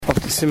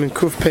Siman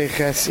Kuf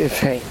Peches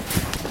Ifhei.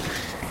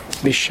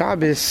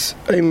 B'Shabbos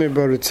Omer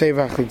Berurah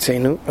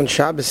V'Achlitzenu. On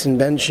Shabbos in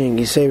benching,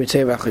 you say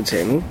Berurah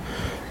V'Achlitzenu.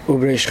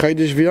 U'Breish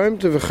Chodesh V'Yom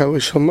Tov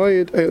V'Chol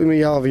Moed Omer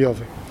Yal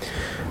V'Yoveh.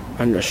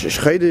 On Rosh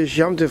Chodesh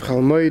Yom Tov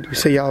Chol Moed we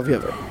say Yal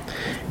V'Yoveh.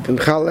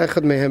 V'Mchal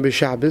Echad Mehem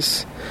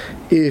b'Shabbos.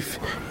 If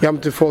Yom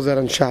Tov falls out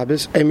on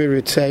Shabbos, Omer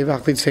Berurah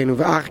V'Achlitzenu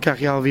V'Ach Kach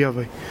Yal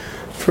V'Yoveh.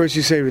 First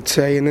you say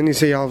Ritzei and then you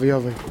say Yal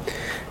V'Yoveh.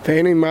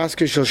 You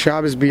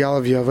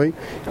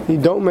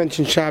don't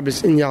mention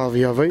Shabbos in Yal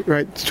V'Yoveh,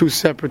 right? It's two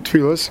separate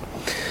tefillos,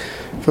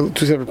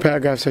 two separate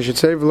paragraphs, I should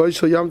say. You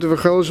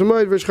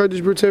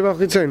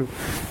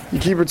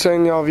keep it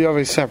saying Yal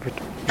V'Yoveh separate.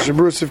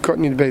 Shabrus of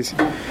cutting the base.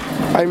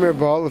 Aimer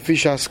Baal,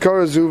 Lefisha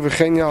Skarazu,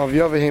 V'chein Yal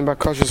V'Yoveh, Heim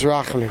Bakashas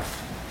Rachamim.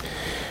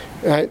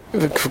 Right?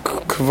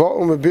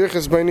 Kva'um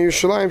Birchas B'nei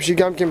Yerushalayim,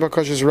 Shigam Kim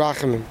Bakashas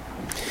Rachamim.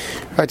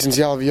 Right, since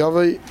Yal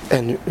V'Yoveh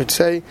and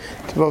Ritzei,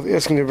 to both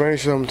asking the Berurah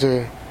Shalom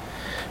to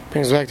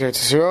brings back to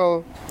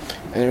Israel,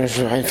 and it's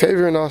in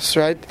favor in us,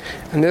 right?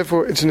 And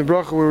therefore, it's in the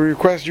bracha where we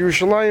request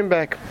Yerushalayim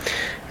back.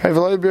 Not a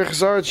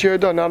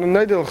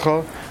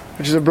Neidilcha,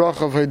 which is a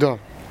bracha of Haidah.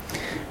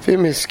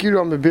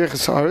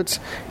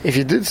 If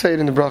you did say it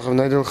in the bracha of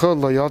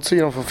Neidilcha, you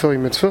don't fulfill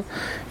your mitzvah.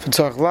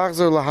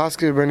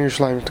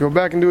 To go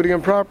back and do it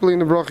again properly in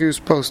the bracha you're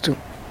supposed to.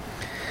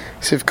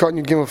 So if Katan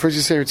Yud Gimel, first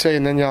you say Ritzei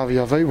and then Yal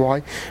V'Yoveh.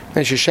 Why?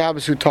 Then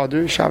Shabbos Hu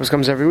Tadir. Shabbos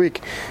comes every week.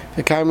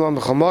 We have a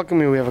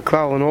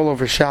klal and all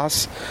over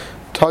Shas.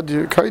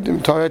 Tadir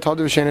Kaidim, Tadir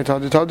V'Shena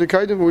Tadir, Tadir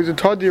Kaidim. With the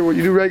Tadir, what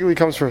you do regularly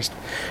comes first.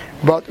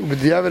 But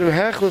with the Evadim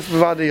Hechlef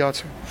V'Vadei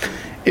Yatzer.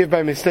 If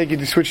by mistake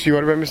you switch the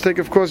order, by mistake,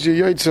 of course,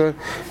 your Yaitzer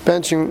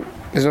benching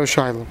is no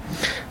Shiloh.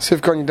 So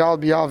if Katan Yudal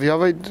B'Yal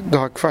V'Yoveh, the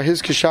Hakfar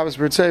Hizke Shabbos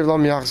B'Ritzei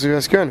V'Lam Yachzu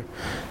Yeskenu.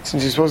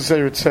 Since you're supposed to say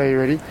Ritzei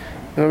already,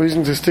 no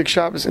reason to stick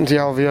Shabbos into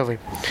Yal V'Yoveh.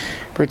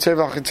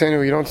 Berurah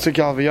V'Achlitzenu, you don't stick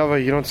Yal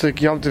V'Yoveh, you don't stick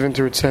Yom Tov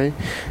into Ritzei.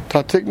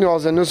 Ta'tiknu al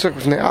zeh nusach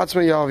v'fnei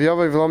atzmei Yal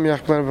V'Yoveh v'lam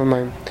yach plenu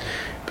b'mayim.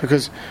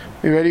 Because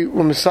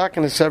we're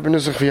misaken a separate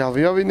nusach for Yal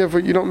V'Yoveh, and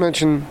therefore you don't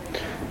mix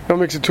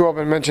it two up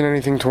and mention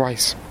anything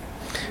twice.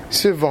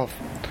 Sivvav.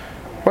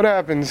 What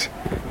happens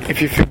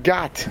if you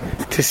forgot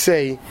to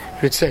say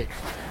Ritzei?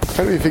 If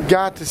you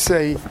forgot to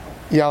say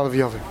Yal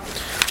V'Yoveh?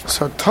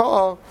 So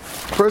Ta'a,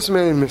 person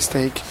made a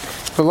mistake.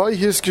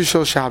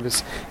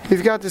 Shabbos. He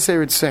forgot to say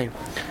Ritzei.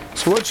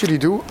 So what should he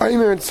do?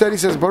 Instead he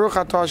says Baruch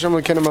Atah Hashem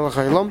Elokeinu Melech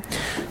Haolam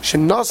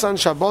Shenasan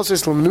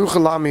Shabbosos L'Menucha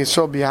L'Am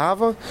Yisrael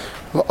B'Ahava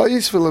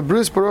L'Ois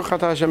V'Lebris Baruch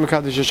Atah Hashem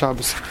Mekadosh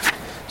Shabbos.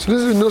 So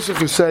this is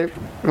nusach you say,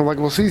 and like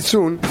we'll see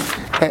soon,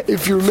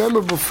 if you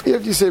remember,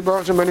 if you say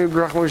Baruch Hashem B'Nei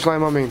B'Rach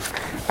L'Yisraelim Amen,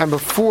 and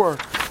before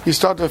you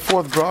start the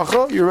fourth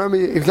bracha, you remember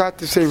if not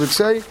to say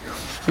Ritzei,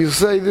 you'll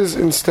say this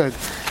instead.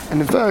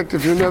 And in fact,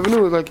 if you never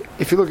knew, like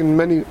if you look in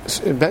many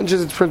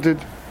benches, it's printed.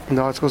 In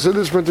the article,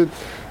 it's printed.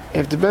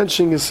 After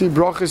benching, you see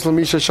brachas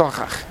l'misha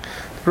shachach.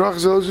 The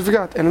brachas are those who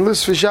forgot, and a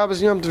list for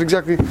Shabbos and Yom Tov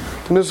exactly the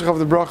nusach of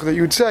the bracha that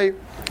you would say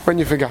when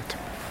you forgot.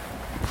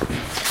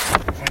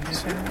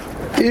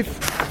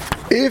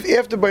 If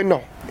after by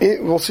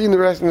we'll see in the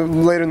rest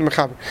later in the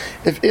mechaber.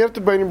 If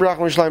after by bracha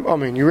Yerushalayim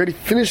Amen, you already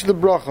finished the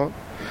bracha,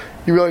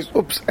 you realize,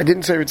 oops, I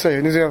didn't say Ritzei. I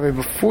didn't say Amen.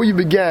 Before you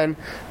began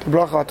the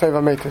bracha Atayv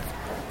Ametet.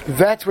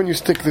 That's when you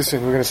stick this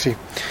in. We're going to see.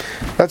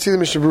 Let's see the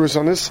Mishnah Berurah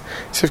on this.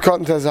 Seif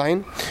Katan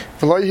Tazayin.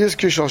 V'lo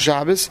yiskir shal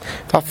Shabbos.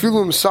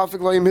 V'afilu m'safik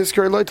lo yim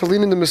hiskir lo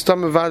talin in the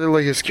mistam v'vader lo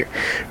yiskir.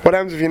 What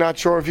happens if you're not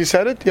sure if you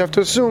said it? You have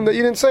to assume that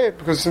you didn't say it,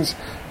 because since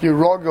you're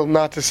rogel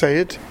not to say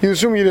it, you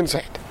assume you didn't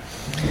say it.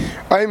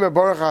 Ayim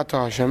Baruch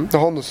Atah Hashem. The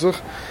whole nusach.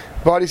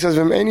 Body says,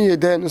 if you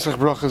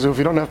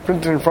don't have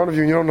printed in front of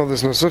you and you don't know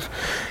this nusach,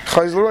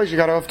 you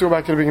got to have to go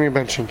back to the beginning of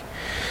benching.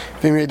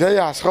 As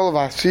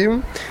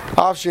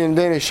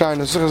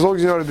long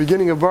as you know the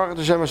beginning of Baruch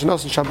Hashem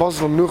Hashanah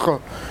Shabbos L'Menucha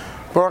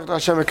Baruch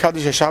Hashem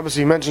Mekadosh Shabbos,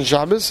 you mention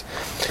Shabbos,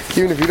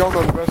 even if you don't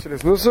know the rest of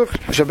this nusach,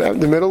 in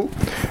the middle,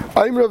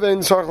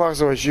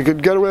 you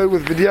could get away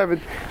with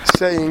B'diavad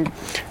saying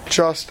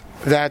just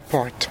that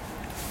part.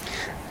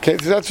 Okay,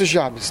 so that's for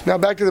Shabbos. Now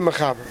back to the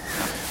mechaber.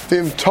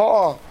 If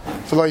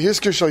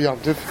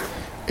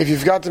you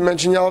forgot to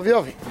mention Yal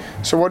V'Yoveh,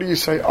 so what do you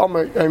say?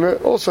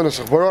 Also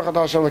nusach Baruch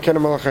Atah Hashem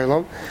Elokeinu Melech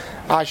Haolam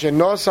Asher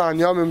Nasa An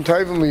Yamim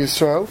Tovim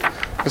LiYisrael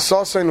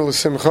V'Saseinu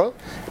L'Simcha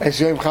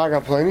Es Yom Chag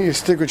HaPleini. You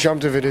stick with Yom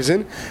Tov it is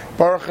in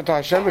Baruch Atah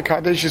Hashem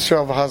Mekadosh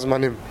Yisrael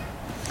V'Hazmanim.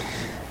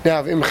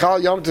 Now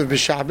Imchal Yom Tov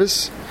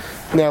B'Shabbos.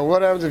 Now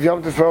what happens if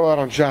Yom Tov fell out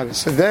on Shabbos?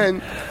 So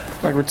then,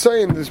 like we're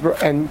saying this,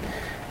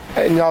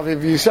 and Yal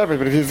V'Yoveh separate,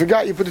 but if you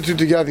forgot, you put the two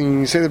together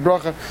and you say the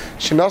bracha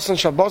Shenasan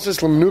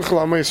Shabbosos L'Menucha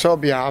L'Am Yisrael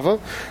B'Ahava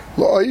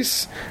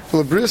L'Ois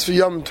V'Lebris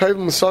V'Yom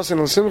Tovim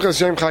L'Saseinu L'Simcha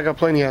Es Yom Chag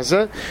HaPleini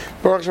Hazeh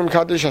Baruch Hashem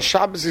Mekadosh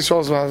HaShabbos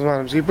Yisrael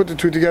V'Hazmanim. So you put the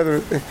two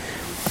together,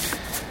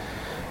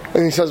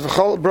 and he says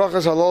V'chol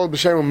brachas halol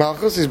b'shem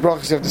u'malchus. These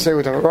brachas you have to say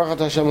with Baruch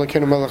Atah Hashem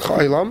Elokeinu Melech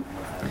Haolam.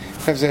 You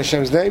have to say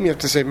Hashem's name. You have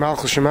to say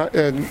Malchus Shema.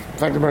 In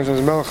fact, the Berurah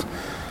says Melech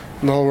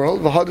in the whole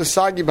world.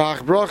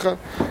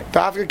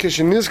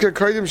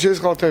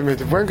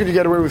 When could you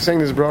get away with saying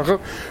this bracha?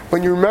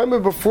 When you remember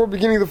before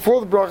beginning the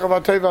fourth bracha of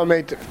Ateva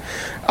Meitiv.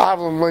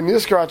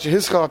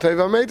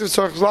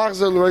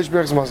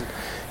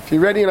 If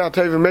you're ready in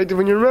Ateva Meitiv,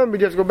 when you remember,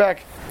 you have to go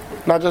back,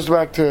 not just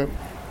back to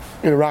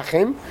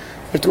Rachim, you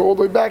have to go all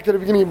the way back to the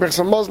beginning of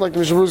Berurah Maz, like the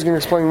Mishnah is going to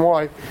explain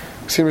why.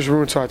 See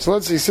Mishnah starts. So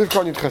let's see. Sif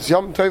Kan Yitches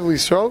Yom Tov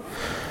Yisrael.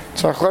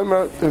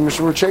 The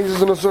Mishnah changes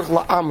the Nusach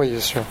La'ama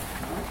Yisrael.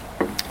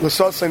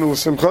 L'sat Seinu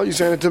L'Simcha. You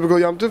say in a typical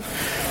Yom Tov.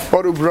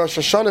 Baru B'Rosh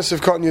Hashanah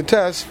Sif Kan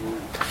Yites.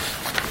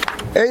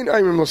 Ein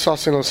Aimim L'sat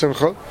Seinu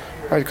L'Simcha.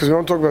 Right, because we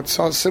don't talk about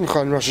Simcha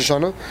in Rosh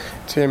Hashanah.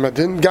 It's a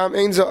Madin. Gam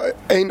Ein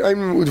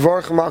Aimim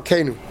Udvarach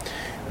Ma'akenu.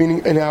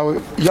 Meaning in our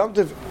Yom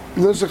Tov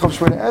Nusach of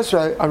Shemona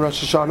Esrei on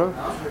Rosh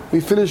Hashanah, we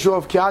finish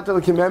off Ki'ata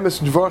L'Kim Emes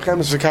Dvarach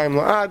Emes V'Kayim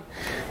La'ad.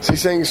 So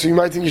he's saying, so you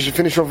might think you should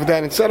finish off with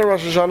that instead of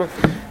Rosh Hashanah.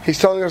 He's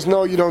telling us,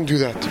 no, you don't do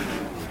that.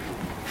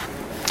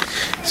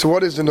 So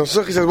what is the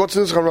Nusach? He says, what's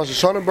the Nusach on Rosh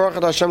Hashanah? Baruch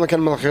Atah Hashem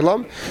L'Ken Melech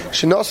Elam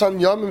Shenosan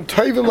Yomim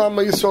Tovim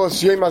L'Ama Yisrael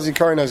Asiyim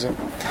Azikarin Hazeh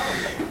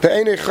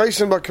Ve'enei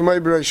Chaysim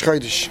B'Kamei B'Reish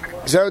Chodesh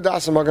Zeu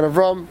Das Magen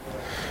Avram.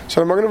 So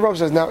the Magen Avram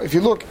says, now if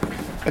you look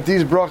at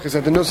these brachas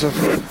at the Nusach,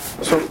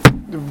 so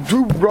the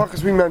two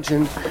brachas we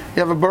mentioned, you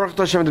have a Baruch Atah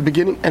Hashem at the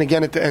beginning and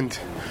again at the end.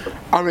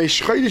 On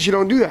Reish Chodesh you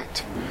don't do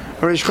that.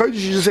 On Reish Chodesh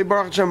you just say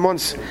Baruch Hashem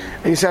once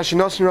and you say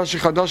Shenosan Rosh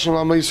Chadashim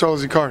L'Ama Yisrael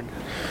Azikarin.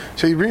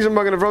 So he brings a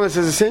Magen Avram that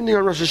says the same thing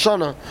on Rosh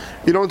Hashanah.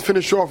 You don't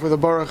finish off with a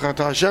Baruch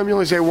Atah Hashem. You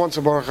only say once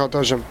a Baruch Atah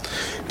Hashem.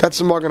 That's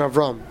the Magen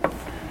Avram,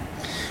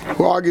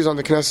 who argues on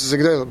the Knesset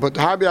Zagdela. But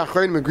Habi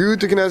Achreinim agree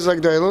with the Knesset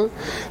Zagdela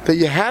that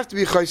you have to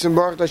be Chaysim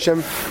Baruch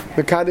Hashem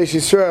Mekadesh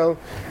Yisrael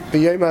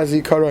B'Yom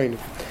HaZikaron.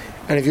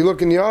 And if you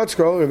look in the Art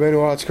Scroll,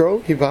 Rebbeinu Art Scroll,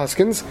 he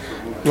paskins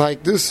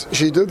like this.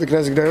 She did the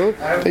Knesset Zagdela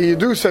that you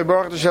do say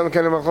Baruch Hashem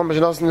Mekadesh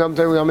Yisrael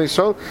B'Yom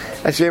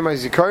HaZikaron as Yom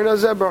HaZikaron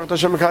Hazeh Baruch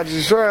Hashem Mekadesh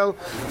Yisrael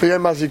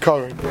B'Yom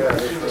HaZikaron.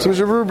 So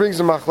Mr. Berurah brings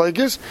the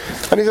Machlekes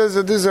and he says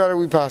that this is how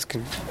we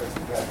paskin.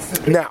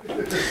 Now,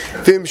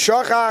 Vim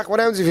Shachach, what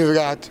happens if you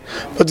forgot?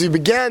 But he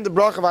began the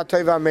bracha of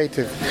Ateva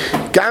Meitiv.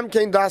 Gam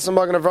Kain Das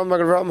Magen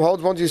Avram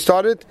holds once you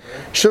started.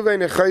 Shuvei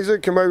Nechayzer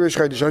K'may Rosh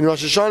Chodesh. On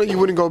Rosh Hashanah you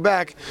wouldn't go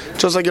back,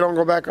 just like you don't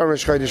go back on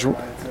Rosh Chodesh,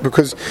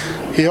 because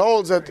he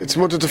holds that it's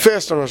mutter to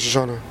fast on Rosh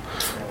Hashanah,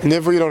 and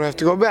therefore you don't have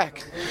to go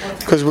back.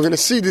 Because we're going to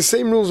see the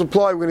same rules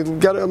apply. We're going to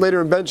get it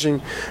later in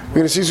benching. We're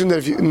going to see soon that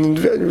if you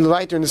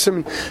later in the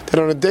Siman that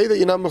on a day that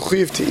you're not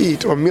mechuyev to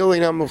eat, or meal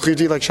you're not mechuyev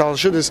to eat, like Shal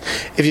Shudis,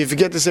 if you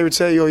forget to say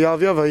Ritzei or Yav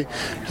Yavai,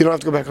 you don't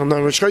have to go back on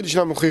Rosh Chodesh.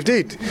 You're not mechuyev to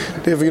eat.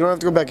 Therefore you don't have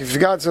to go back. If you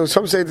forgot, so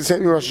some say the same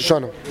thing in Rosh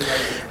Hashanah.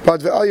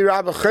 But the Ali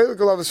Rabba Chelik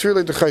will have a sphere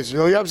like the Chayzer.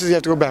 The Yab says you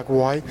have to go back.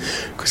 Why?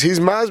 Because he's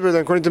masber, and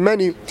according to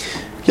many,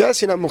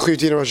 yes, you're not mechuyev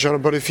to eat in Rosh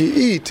Hashanah, but if you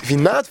eat, if you're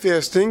not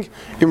fasting,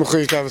 you're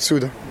mechuyev to have a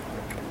Suda.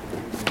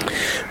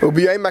 There's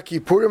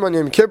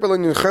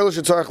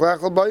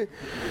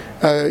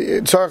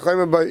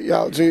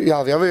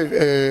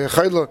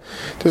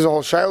a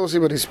whole shiloh,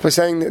 but he's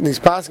saying that he's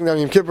passing down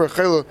Yom Kippur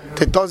Chayla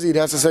Tetazi, he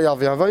has to say Yav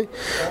Yavai.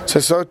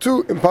 So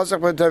too in Pasuk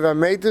B'Teva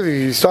Meitiv,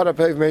 if you start up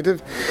Peiv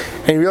Meitiv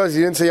and you realize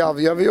he didn't say Yav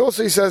Yavai,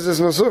 also he says this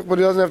Nusach, but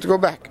he doesn't have to go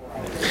back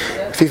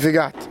if he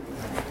forgot.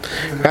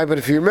 Right, but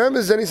if he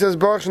remembers, then he says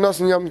Baruch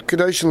Shenosan Yom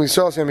Kedosh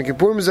L'Yisrael Yom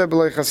Kippur Mizeh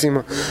B'Lei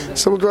Chasima.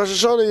 Similar to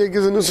Rosh Hashanah, he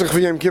gives a Nusach for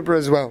Yom Kippur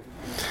as well.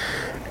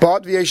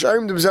 But v'yesh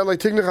aim the b'zel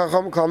leitignig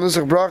hacham klam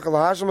nusach bracha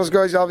lahasham as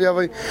guys yav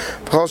yavai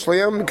b'chol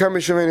shlayim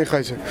kamishaveni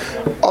chayzer.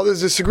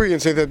 Others disagree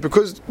and say that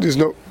because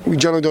we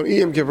generally don't eat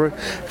Yom Kippur,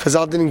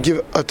 Chazal didn't give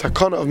a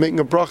takana of making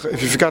a bracha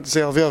if you forgot to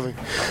say yav yavai.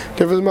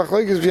 Therefore the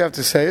machlekes if you have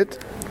to say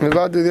it, and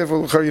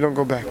therefore you don't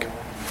go back.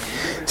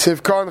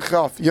 Seif Kan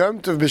Chaf Yom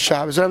Tov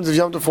b'Shabbos. What happens if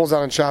Yom Tov falls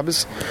out on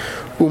Shabbos?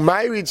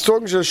 Umayri it's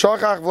talking to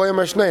Shachach v'Yom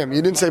Hashneim.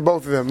 You didn't say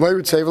both of them.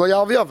 Leir say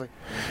v'Yav Yavai.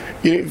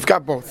 You've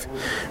got both.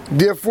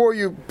 Therefore,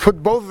 you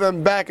put both of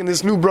them back in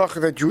this new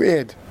bracha that you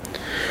add.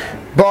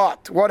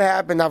 But what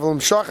happened? What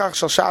happens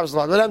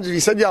if you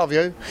said Yav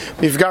Yavai,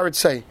 but you forgot to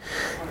say?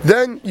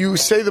 Then you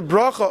say the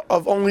bracha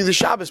of only the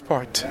Shabbos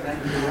part,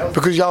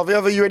 because Yav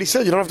Yavai you already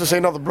said. You don't have to say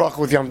another bracha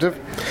with Yom Tov.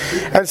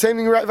 And same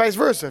thing, vice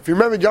versa. If you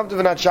remember Yom Tov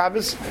and not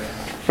Shabbos,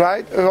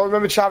 right? If you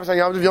remember Shabbos and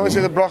Yom Tov, you only say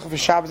the bracha for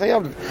Shabbos and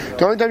Yom Tov.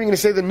 The only time you're going to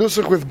say the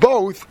nusach with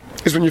both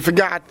is when you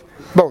forgot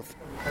both.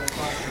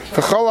 All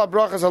these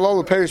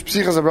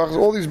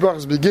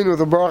brachas begin with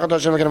the Baruch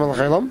Hashem L'Ken Melech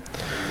Elam.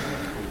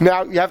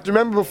 Now you have to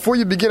remember before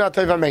you begin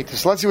Ateva Meitiv.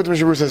 So let's see what the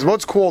Mishnah says.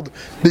 What's called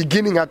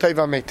beginning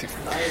Ateva Meitiv?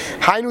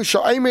 Hainu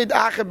Sha'aymed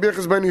Acha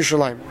Birchas Ben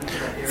Yerushalayim.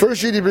 First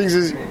sheet he brings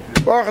is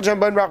Baruch Hashem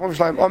Ben Rachman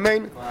Yerushalayim.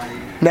 Amen.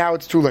 Now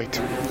it's too late.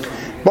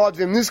 But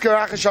v'im niskar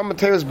Acha Sham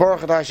Mateus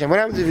Baruch Hashem. What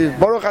happens if you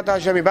Baruch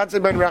Hashem? You say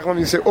Ben Rachman,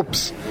 you say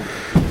oops.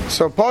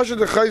 So Pasha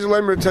the Chayz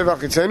Leimer Teva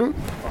Chitzenu.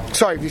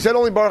 Sorry, if you said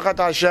only Baruch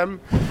Hashem,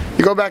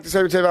 you go back to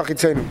say Teva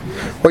Chitzenu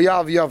or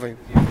Yav Yavai,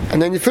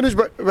 and then you finish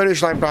Ben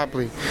Yerushalayim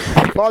properly.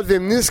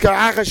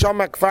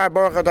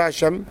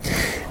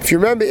 If If you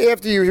remember,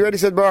 after you already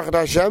said Baruch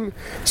Hashem,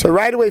 so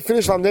right away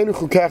finish Lamdeinu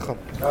Chukecha.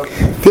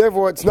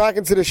 Therefore, it's not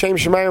considered Shem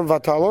Shemayim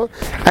Vatala,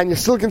 and you're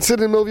still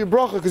considered in the middle of your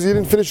bracha because you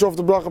didn't finish off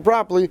the bracha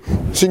properly,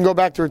 so you can go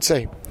back to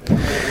Ritzei.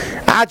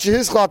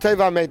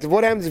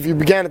 What happens if you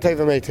began a Teva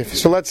Meitiv?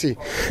 So let's see.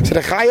 So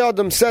the Chai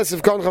Adam says,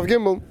 if Kon Chav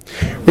Gimel,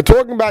 we're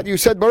talking about, you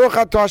said Baruch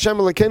Atah Hashem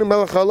Elokeinu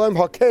Melech Haolam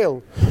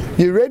Hakel.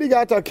 You already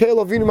got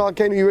Hakel Avinu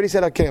Malkeinu, you already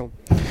said Hakel.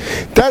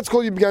 That's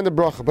called you began the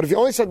bracha. But if you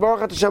only said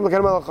Baruch Atah Hashem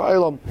Elokeinu Melech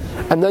Haolam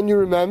and then you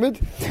remembered,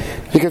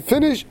 you can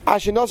finish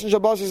Ashinas and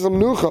Shabbos is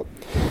Menucha,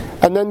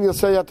 and then you'll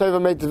say Teva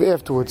Meitiv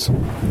afterwards.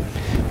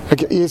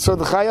 Okay, so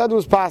the Chai Adam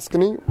was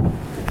paskening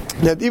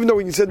that even though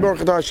when you said Baruch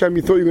Atah Hashem,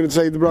 you thought you were going to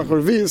say the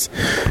Bracha Revius,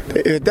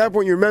 at that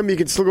point you remember you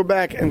can still go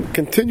back and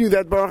continue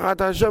that Baruch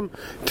Atah Hashem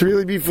to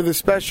really be for the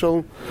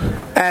special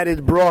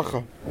added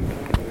Bracha.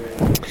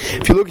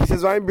 If you look, he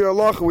says, "Vayim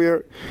Berurah,"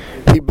 where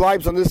he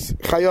blibes on this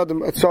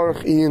Chayadim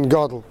Atzarach Ian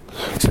Gadol.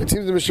 So it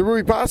seems the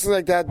Mishnah passes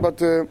like that, but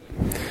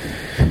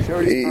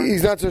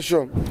he's not so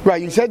sure.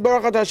 Right, you said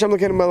Baruch Atah Hashem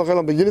Elokeinu Melech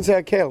Haolam, but you didn't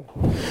say Hakel.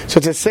 So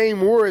it's the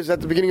same words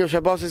at the beginning of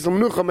Shabbos Yisrael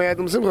Menucha,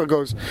 Me'adam Simcha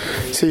goes.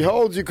 So he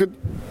holds you could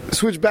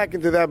switch back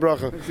into that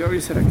bracha. You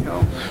already said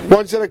Hakel.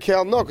 Once you said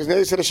Hakel, no, because now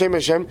you said Hashem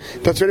Hashem.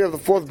 That's already of the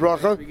fourth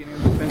bracha.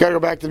 You gotta go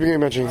back to the beginning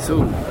of mentioning.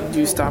 So do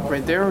you stop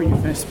right there, or you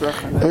finish the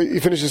bracha? You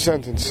finish the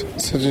sentence.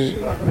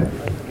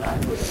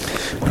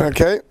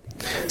 Okay.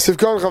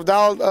 Sivkon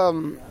Chavdal,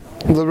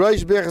 the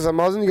Reish Bechas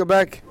Hamazon. You go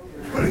back.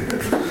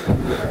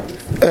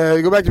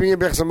 You go back to beginning of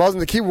Bechas Hamazon.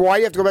 The key why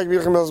you have to go back to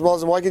beginning of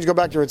Hamazon? Why can't you go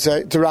back to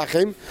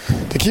Rachim?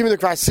 The key in the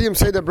Kvasiyim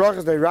say the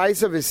brachas they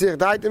raisa v'sich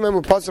daitim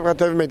and upasav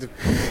hatev meitiv.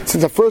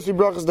 Since the first three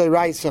brachas they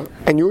raisa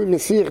and you in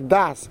mesich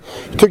das,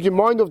 you took your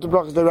mind off the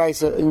brachas they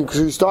raisa and because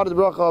you started the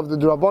bracha of the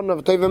drabon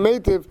of hatev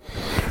meitiv.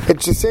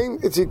 It's the same.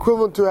 It's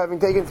equivalent to having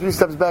taken 3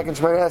 steps back in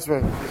Shemaya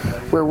Esrei,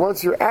 where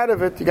once you're out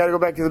of it, you got to go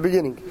back to the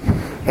beginning,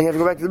 and you have to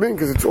go back to the beginning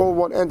because it's all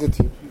one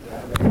entity.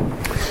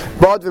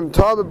 But vim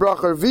tar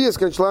bebracha revius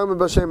can shloim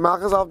b'shem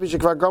machas al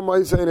pishik v'gam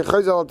ma'isa in a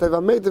chayzel al teva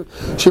meitiv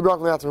she brach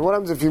le'atzmi. What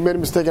happens if you made a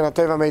mistake in a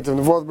teva meitiv in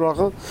the fourth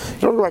bracha? You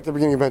don't go back to the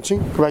beginning of benching.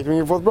 Go back to the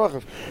beginning of the fourth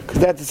bracha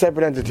because that's a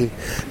separate entity.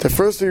 The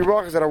first 3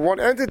 brachas that are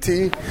one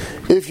entity.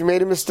 If you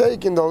made a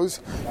mistake in those,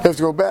 you have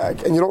to go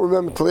back, and you don't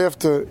remember until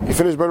after you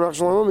finish Ben Rach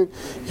Shalom. You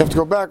have to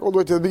go back all the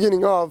way to the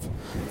beginning of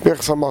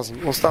Berchas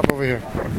Hamazon. We'll stop over here.